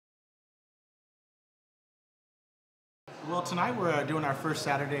Well, tonight we're doing our first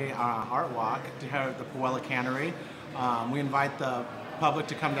Saturday art walk to have the Puella Cannery. We invite the public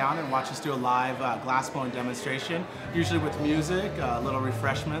to come down and watch us do a live glass blowing demonstration, usually with music, little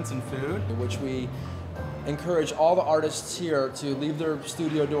refreshments and food. Which we encourage all the artists here to leave their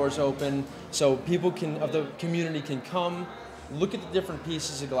studio doors open so people of the community can come, look at the different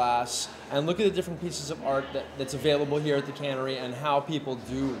pieces of glass, and look at the different pieces of art that's available here at the cannery and how people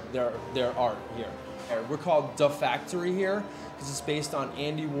do their art here. We're called The Factory here because it's based on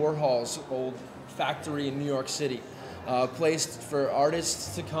Andy Warhol's old factory in New York City. Place for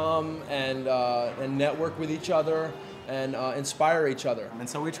artists to come and network with each other and inspire each other. And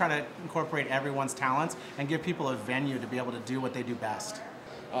so we try to incorporate everyone's talents and give people a venue to be able to do what they do best.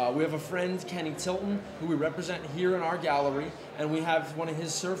 We have a friend, Kenny Tilton, who we represent here in our gallery, and we have one of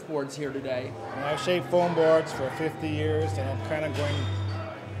his surfboards here today. And I've shaped foam boards for 50 years, and I'm kind of going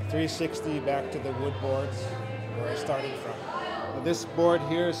 360 back to the wood boards where I started from. Now, this board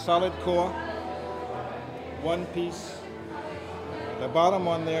here is solid core, one piece. The bottom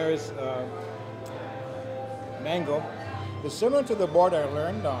one there is mango. It's similar to the board I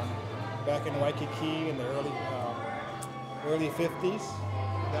learned on back in Waikiki in the early 50s.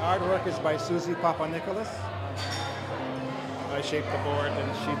 The artwork is by Susie Papanikolaou. I shaped the board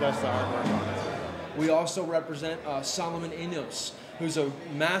and she does the artwork on it. We also represent Solomon Enos, who's a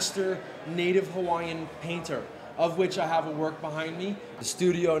master native Hawaiian painter, of which I have a work behind me. The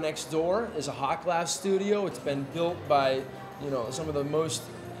studio next door is a hot glass studio. It's been built by some of the most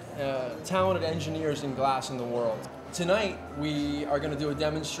talented engineers in glass in the world. Tonight we are going to do a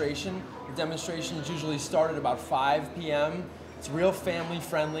demonstration. The demonstrations usually start at about 5 p.m. It's real family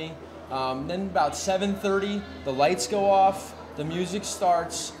friendly. Then about 7:30 the lights go off, the music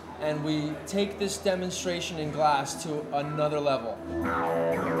starts, and we take this demonstration in glass to another level.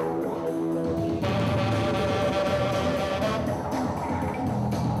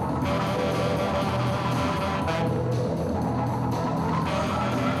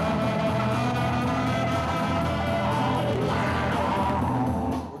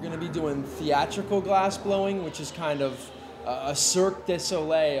 We're going to be doing theatrical glass blowing, which is kind of a Cirque du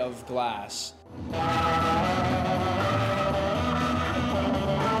Soleil of glass.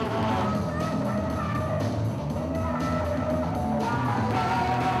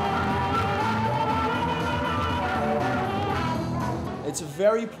 It's a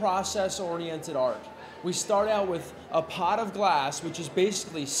very process-oriented art. We start out with a pot of glass, which is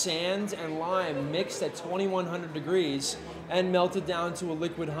basically sand and lime mixed at 2100 degrees and melted down to a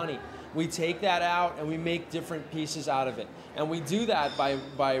liquid honey. We take that out and we make different pieces out of it. And we do that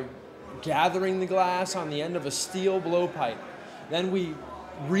by gathering the glass on the end of a steel blowpipe. Then we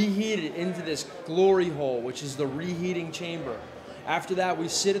reheat it into this glory hole, which is the reheating chamber. After that, we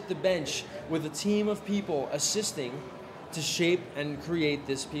sit at the bench with a team of people assisting to shape and create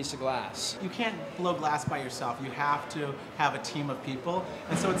this piece of glass. You can't blow glass by yourself. You have to have a team of people.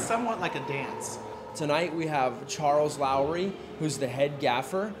 And so it's somewhat like a dance. Tonight we have Charles Lowry, who's the head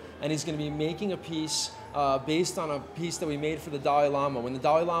gaffer, and he's going to be making a piece based on a piece that we made for the Dalai Lama. When the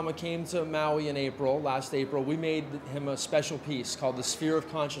Dalai Lama came to Maui in last April, we made him a special piece called the Sphere of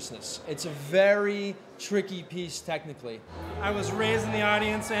Consciousness. It's a very tricky piece technically. I was raising the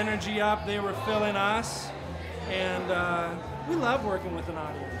audience energy up, they were filling us, and we love working with an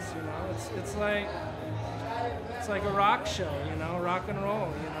audience, It's like a rock show, rock and roll,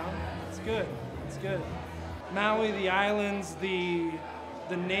 It's good. It's good. Maui, the islands, the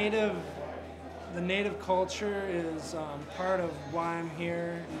native culture is part of why I'm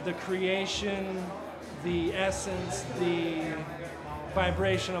here. The creation, the essence, the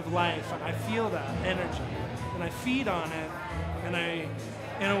vibration of life. I feel that energy, and I feed on it, and I,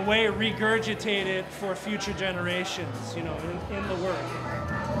 in a way, regurgitate it for future generations, in the work.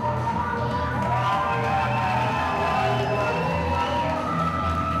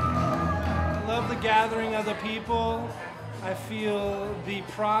 The gathering of the people. I feel the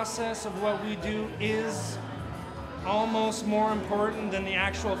process of what we do is almost more important than the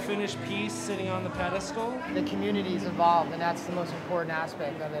actual finished piece sitting on the pedestal. The community's involved, and that's the most important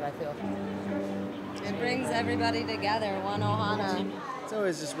aspect of it, I feel. It brings everybody together, one ohana. It's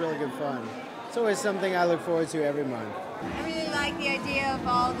always just really good fun. It's always something I look forward to every month. I really like the idea of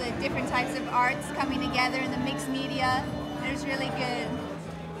all the different types of arts coming together in the mixed media. It was really good.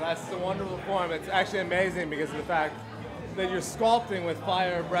 That's a wonderful form. It's actually amazing because of the fact that you're sculpting with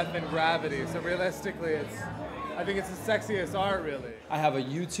fire, breath, and gravity. So realistically, I think it's the sexiest art, really. I have a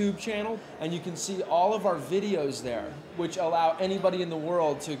YouTube channel, and you can see all of our videos there, which allow anybody in the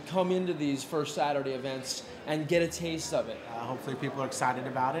world to come into these First Saturday events and get a taste of it. Hopefully people are excited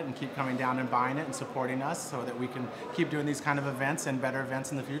about it and keep coming down and buying it and supporting us so that we can keep doing these kind of events and better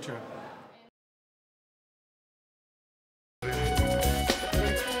events in the future.